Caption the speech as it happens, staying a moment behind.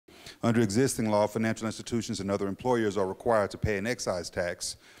Under existing law, financial institutions and other employers are required to pay an excise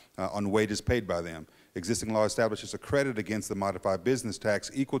tax on wages paid by them. Existing law establishes a credit against the modified business tax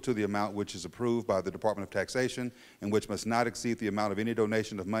equal to the amount which is approved by the Department of Taxation and which must not exceed the amount of any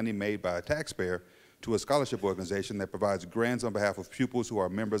donation of money made by a taxpayer to a scholarship organization that provides grants on behalf of pupils who are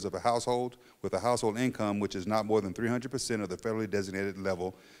members of a household with a household income which is not more than 300% of the federally designated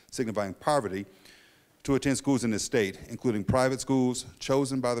level, signifying poverty, to attend schools in this state, including private schools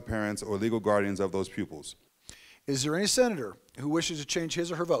chosen by the parents or legal guardians of those pupils. Is there any senator who wishes to change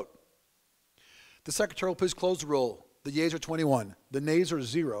his or her vote? The Secretary will please close the roll. The yeas are 21. The nays are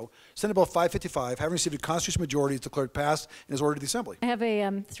 0. Senate Bill 555, having received a constitutional majority, is declared passed and is ordered to the Assembly. I have a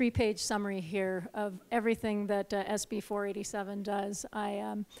 3-page summary here of everything that SB 487 does. I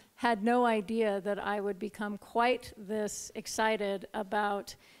had no idea that I would become quite this excited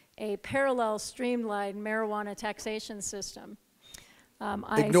about a parallel streamlined marijuana taxation system.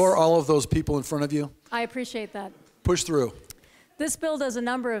 Ignore all of those people in front of you. I appreciate that. Push through. This bill does a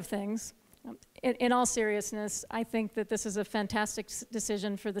number of things. In all seriousness, I think that this is a fantastic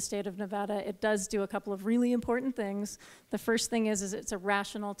decision for the state of Nevada. It does do a couple of really important things. The first thing is it's a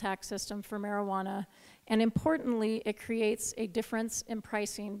rational tax system for marijuana. And importantly, it creates a difference in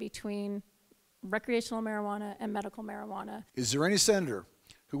pricing between recreational marijuana and medical marijuana. Is there any senator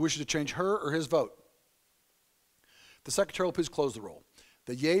who wishes to change her or his vote? The Secretary will please close the roll.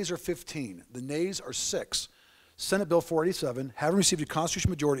 The yeas are 15. The nays are 6. Senate Bill 487, having received a constitutional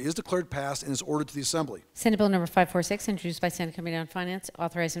majority, is declared passed and is ordered to the Assembly. Senate Bill number 546, introduced by Senate Committee on Finance,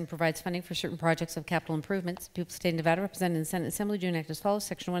 authorizes and provides funding for certain projects of capital improvements. People of the State of Nevada, represented in the Senate Assembly, do enact as follows.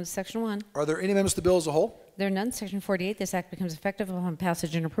 Section 1 to Section 1. Are there any amendments to the bill as a whole? There are none. Section 48, this act becomes effective upon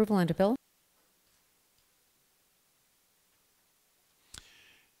passage and approval under bill.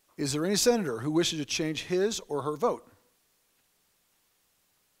 Is there any senator who wishes to change his or her vote?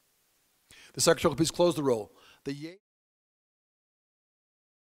 The Secretary will please close the roll. The